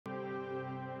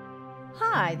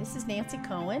Hi, this is Nancy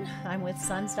Coen. I'm with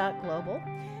Sons.Global,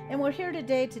 and we're here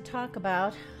today to talk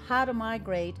about how to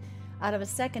migrate out of a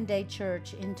second-day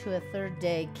church into a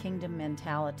third-day kingdom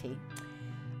mentality.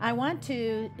 I want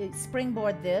to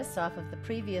springboard this off of the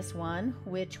previous one,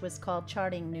 which was called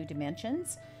Charting New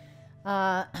Dimensions.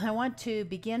 I want to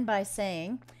begin by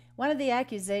saying one of the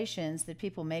accusations that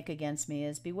people make against me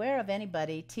is beware of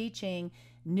anybody teaching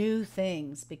new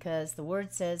things, because the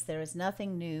word says there is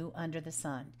nothing new under the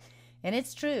sun. And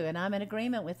it's true, and I'm in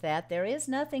agreement with that. There is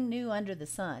nothing new under the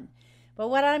sun. But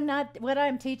what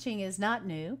I'm teaching is not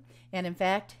new, and in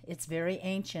fact, it's very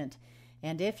ancient.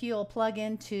 And if you'll plug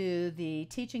into the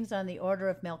teachings on the order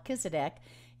of Melchizedek,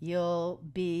 you'll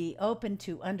be open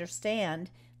to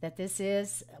understand that this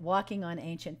is walking on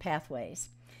ancient pathways.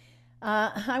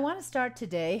 I want to start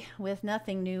today with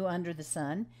nothing new under the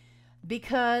sun,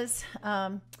 because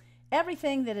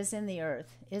everything that is in the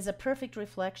earth is a perfect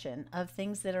reflection of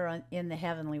things that are in the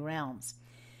heavenly realms.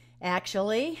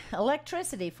 Actually,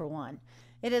 electricity for one.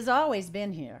 It has always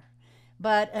been here.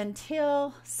 But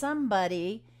until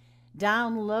somebody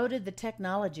downloaded the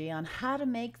technology on how to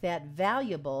make that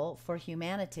valuable for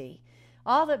humanity,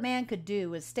 all that man could do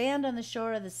was stand on the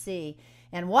shore of the sea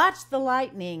and watch the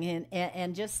lightning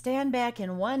and just stand back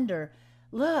and wonder,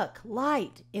 look,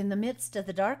 light in the midst of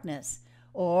the darkness.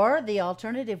 Or the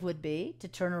alternative would be to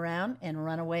turn around and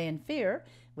run away in fear,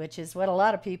 which is what a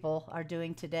lot of people are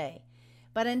doing today.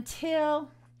 But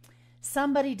until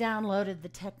somebody downloaded the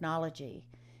technology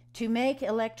to make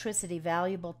electricity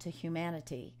valuable to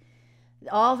humanity,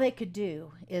 all they could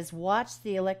do is watch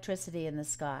the electricity in the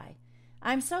sky.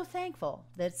 I'm so thankful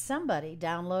that somebody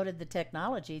downloaded the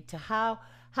technology to how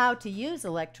to use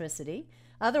electricity.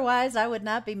 Otherwise, I would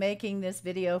not be making this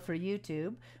video for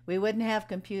YouTube. We wouldn't have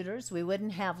computers. We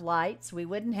wouldn't have lights. We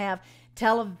wouldn't have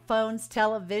telephones,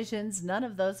 televisions, none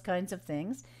of those kinds of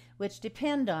things, which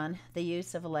depend on the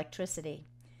use of electricity.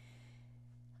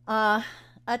 A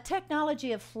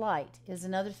technology of flight is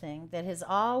another thing that has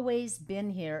always been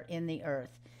here in the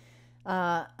earth.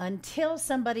 Until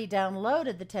somebody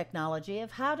downloaded the technology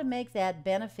of how to make that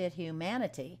benefit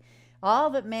humanity,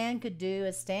 all that man could do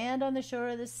is stand on the shore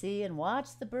of the sea and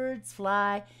watch the birds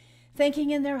fly, thinking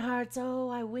in their hearts, oh,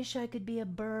 I wish I could be a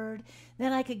bird.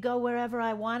 Then I could go wherever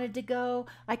I wanted to go.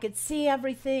 I could see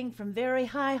everything from very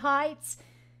high heights.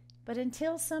 But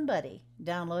until somebody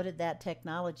downloaded that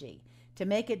technology to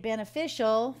make it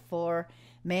beneficial for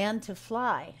man to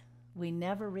fly, we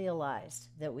never realized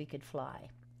that we could fly.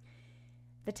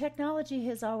 The technology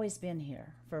has always been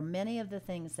here for many of the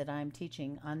things that I'm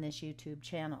teaching on this YouTube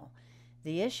channel.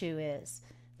 The issue is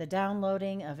the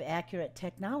downloading of accurate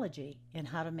technology and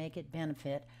how to make it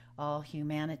benefit all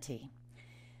humanity.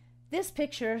 This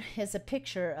picture is a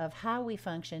picture of how we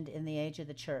functioned in the age of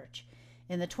the church.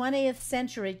 In the 20th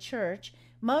century church,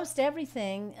 most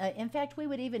everything, in fact, we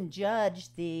would even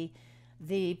judge the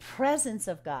presence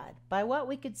of God by what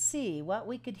we could see, what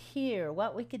we could hear,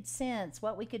 what we could sense,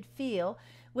 what we could feel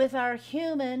with our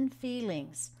human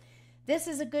feelings. This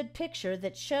is a good picture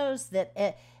that shows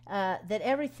that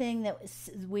everything that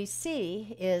we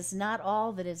see is not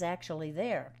all that is actually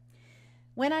there.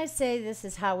 When I say this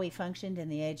is how we functioned in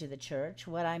the age of the church,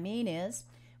 what I mean is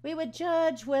we would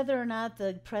judge whether or not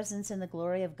the presence and the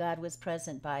glory of God was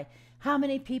present by how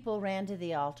many people ran to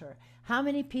the altar, how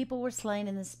many people were slain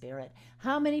in the Spirit,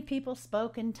 how many people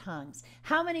spoke in tongues,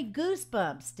 how many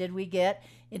goosebumps did we get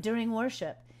during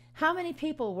worship, how many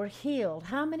people were healed,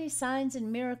 how many signs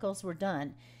and miracles were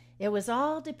done. It was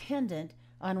all dependent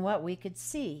on what we could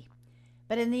see.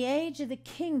 But in the age of the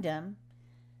kingdom,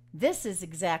 this is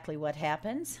exactly what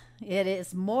happens. It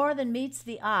is more than meets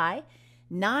the eye.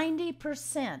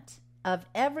 90% of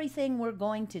everything we're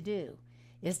going to do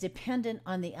is dependent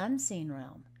on the unseen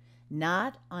realm,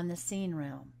 not on the seen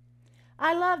realm.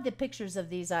 I love the pictures of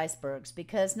these icebergs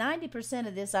because 90%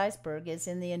 of this iceberg is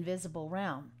in the invisible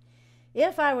realm.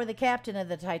 If I were the captain of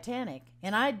the Titanic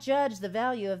and I judged the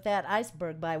value of that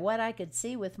iceberg by what I could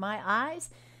see with my eyes,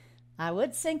 I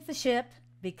would sink the ship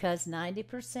because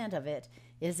 90% of it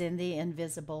is in the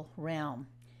invisible realm.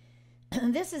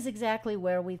 This is exactly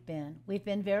where we've been. We've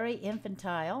been very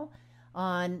infantile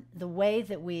on the way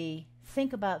that we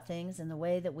think about things and the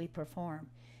way that we perform.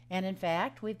 And in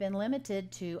fact, we've been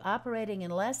limited to operating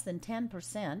in less than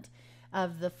 10%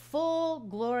 of the full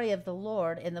glory of the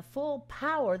Lord and the full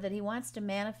power that He wants to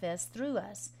manifest through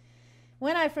us.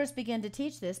 When I first began to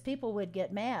teach this, people would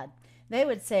get mad. They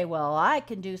would say, well, I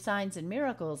can do signs and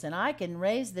miracles and I can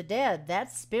raise the dead.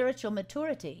 That's spiritual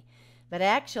maturity. But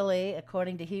actually,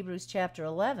 according to Hebrews chapter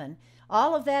 11,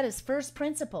 all of that is first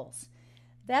principles.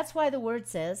 That's why the word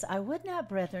says, I would not,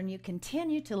 brethren, you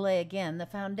continue to lay again the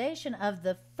foundation of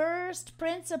the first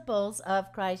principles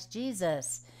of Christ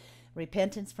Jesus.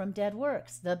 Repentance from dead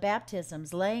works, the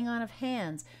baptisms, laying on of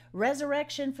hands,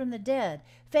 resurrection from the dead,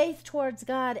 faith towards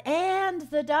God, and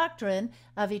the doctrine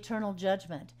of eternal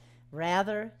judgment.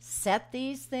 Rather, set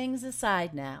these things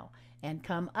aside now and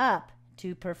come up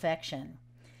to perfection.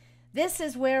 This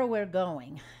is where we're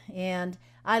going, and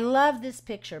I love this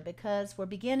picture because we're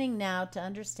beginning now to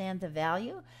understand the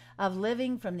value of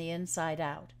living from the inside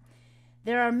out.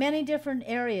 There are many different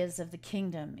areas of the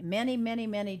kingdom, many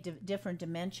different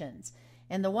dimensions.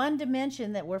 And the one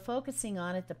dimension that we're focusing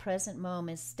on at the present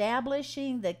moment is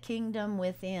establishing the kingdom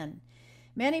within.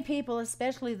 Many people,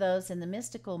 especially those in the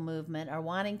mystical movement, are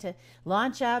wanting to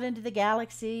launch out into the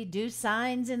galaxy, do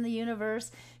signs in the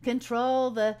universe,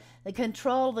 control the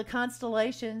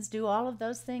constellations, do all of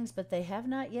those things, but they have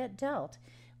not yet dealt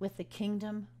with the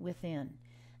kingdom within.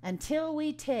 Until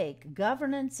we take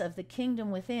governance of the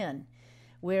kingdom within,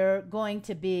 we're going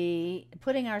to be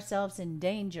putting ourselves in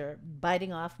danger,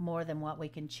 biting off more than what we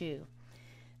can chew.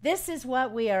 This is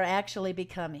what we are actually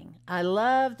becoming. I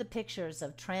love the pictures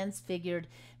of transfigured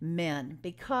men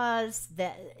because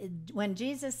when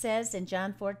Jesus says in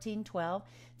John 14:12,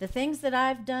 the things that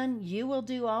I've done, you will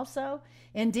do also.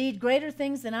 Indeed, greater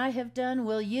things than I have done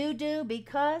will you do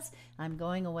because I'm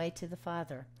going away to the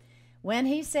Father. When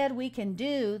he said we can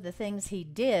do the things he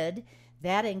did,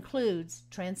 that includes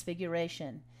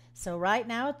transfiguration. So right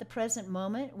now at the present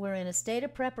moment, we're in a state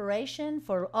of preparation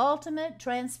for ultimate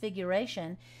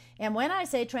transfiguration. And when I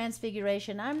say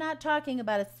transfiguration, I'm not talking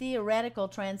about a theoretical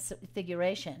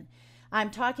transfiguration.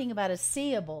 I'm talking about a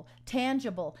seeable,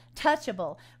 tangible,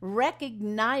 touchable,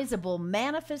 recognizable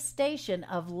manifestation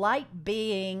of light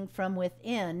being from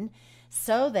within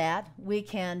so that we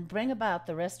can bring about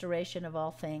the restoration of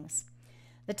all things.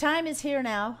 The time is here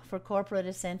now for corporate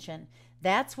ascension.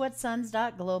 That's what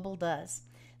Sons.Global does.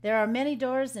 There are many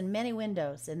doors and many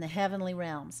windows in the heavenly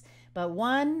realms, but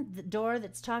one door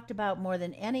that's talked about more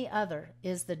than any other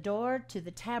is the door to the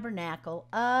tabernacle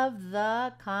of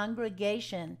the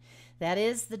congregation. That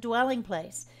is the dwelling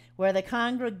place where the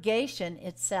congregation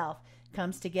itself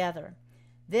comes together.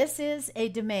 This is a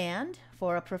demand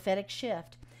for a prophetic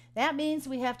shift. That means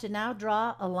we have to now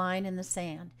draw a line in the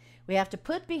sand. We have to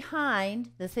put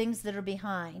behind the things that are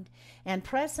behind and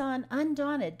press on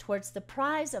undaunted towards the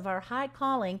prize of our high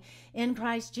calling in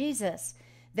Christ Jesus.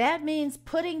 That means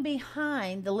putting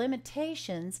behind the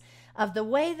limitations of the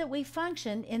way that we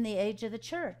function in the age of the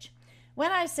church.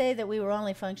 When I say that we were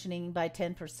only functioning by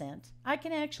 10%, I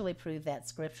can actually prove that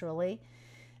scripturally.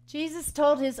 Jesus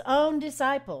told his own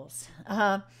disciples,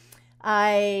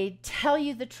 I tell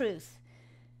you the truth.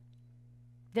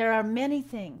 There are many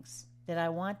things that I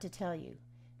want to tell you,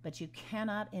 but you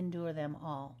cannot endure them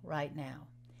all right now.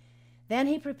 Then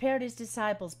he prepared his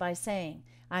disciples by saying,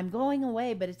 I'm going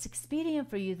away, but it's expedient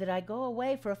for you that I go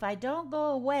away, for if I don't go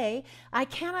away, I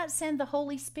cannot send the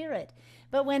Holy Spirit.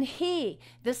 But when he,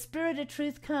 the Spirit of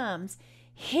truth, comes,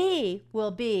 he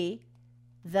will be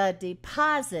the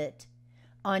deposit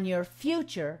on your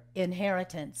future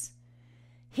inheritance.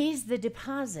 He's the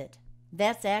deposit.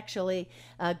 That's actually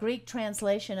a Greek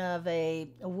translation of a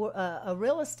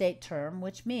real estate term,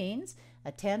 which means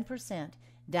a 10%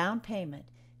 down payment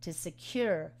to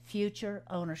secure future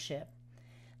ownership.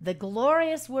 The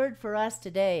glorious word for us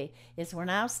today is we're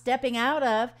now stepping out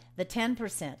of the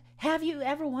 10%. Have you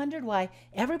ever wondered why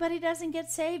everybody doesn't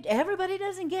get saved? Everybody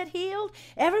doesn't get healed?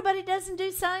 Everybody doesn't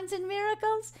do signs and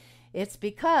miracles? It's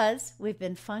because we've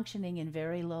been functioning in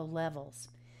very low levels.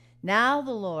 Now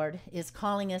the Lord is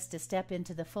calling us to step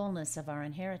into the fullness of our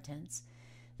inheritance.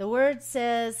 The word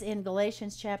says in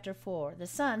Galatians chapter 4, the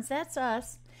sons, that's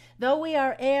us. Though we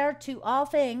are heir to all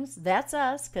things, that's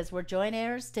us, because we're joint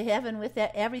heirs to heaven with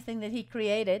everything that he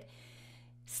created,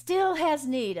 still has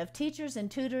need of teachers and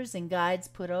tutors and guides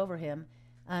put over him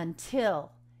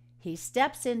until he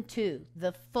steps into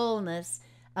the fullness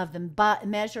of the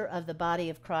measure of the body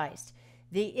of Christ.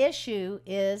 The issue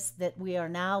is that we are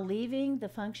now leaving the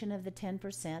function of the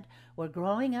 10%. We're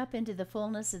growing up into the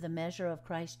fullness of the measure of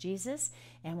Christ Jesus,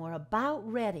 and we're about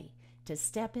ready to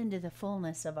step into the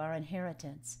fullness of our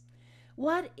inheritance.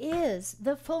 What is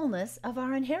the fullness of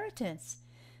our inheritance?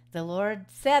 The Lord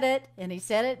said it, and he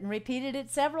said it and repeated it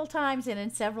several times and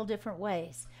in several different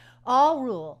ways. All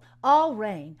rule, all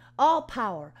reign, all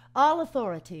power, all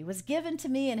authority was given to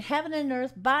me in heaven and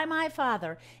earth by my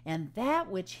Father, and that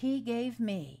which he gave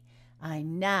me, I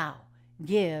now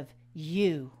give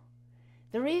you.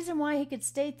 The reason why he could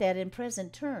state that in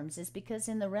present terms is because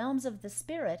in the realms of the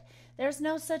Spirit, there's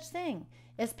no such thing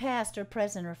as past or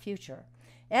present or future.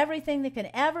 Everything that can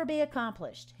ever be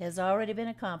accomplished has already been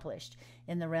accomplished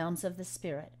in the realms of the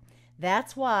Spirit.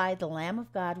 That's why the Lamb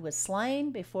of God was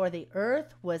slain before the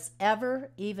earth was ever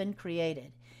even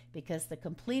created, because the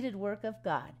completed work of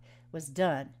God was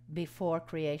done before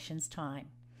creation's time.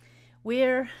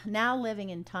 We're now living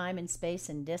in time and space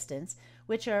and distance,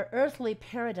 which are earthly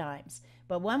paradigms.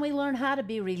 But when we learn how to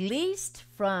be released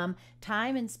from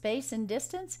time and space and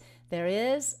distance, there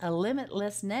is a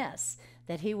limitlessness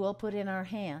that He will put in our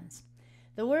hands.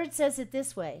 The Word says it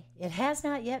this way: it has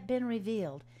not yet been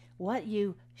revealed what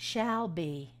you shall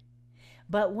be.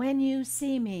 But when you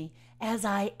see me as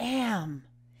I am,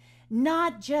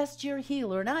 not just your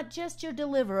healer, not just your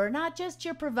deliverer, not just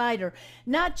your provider,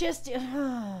 not just...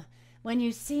 when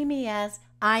you see me as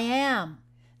I am,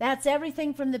 that's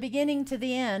everything from the beginning to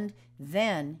the end,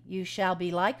 then you shall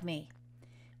be like me.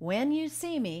 When you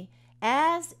see me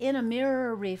as in a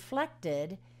mirror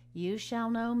reflected, you shall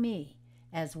know me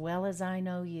as well as I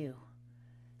know you.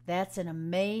 That's an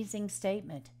amazing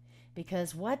statement,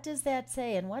 because what does that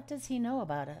say, and what does He know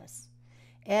about us?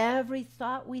 Every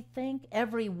thought we think,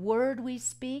 every word we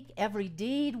speak, every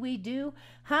deed we do,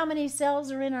 how many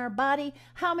cells are in our body,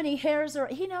 how many hairs are...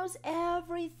 He knows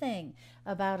everything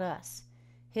about us.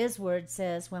 His Word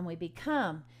says when we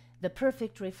become the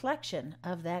perfect reflection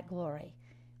of that glory,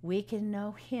 we can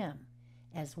know Him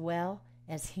as well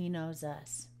as He knows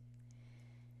us.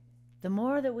 The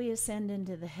more that we ascend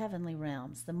into the heavenly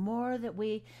realms, the more that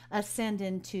we ascend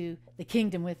into the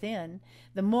kingdom within,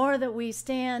 the more that we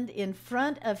stand in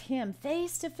front of Him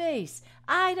face to face,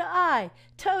 eye to eye,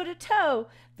 toe to toe,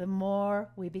 the more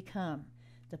we become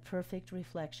the perfect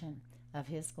reflection of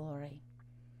His glory.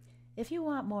 If you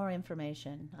want more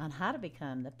information on how to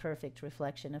become the perfect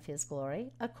reflection of His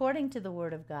glory, according to the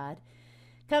Word of God,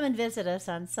 come and visit us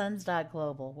on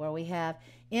sons.global, where we have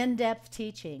in-depth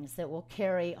teachings that will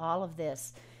carry all of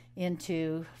this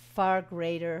into far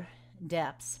greater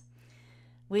depths.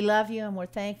 We love you and we're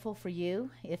thankful for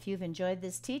you. If you've enjoyed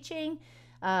this teaching,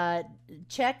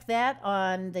 check that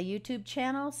on the YouTube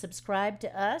channel, subscribe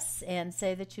to us, and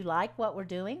say that you like what we're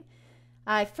doing.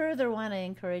 I further want to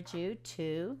encourage you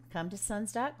to come to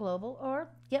sons.global or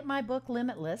get my book,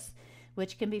 Limitless,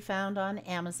 which can be found on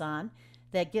Amazon,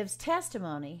 that gives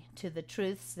testimony to the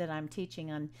truths that I'm teaching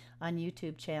on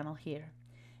YouTube channel here.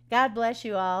 God bless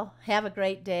you all. Have a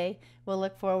great day. We'll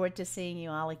look forward to seeing you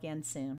all again soon.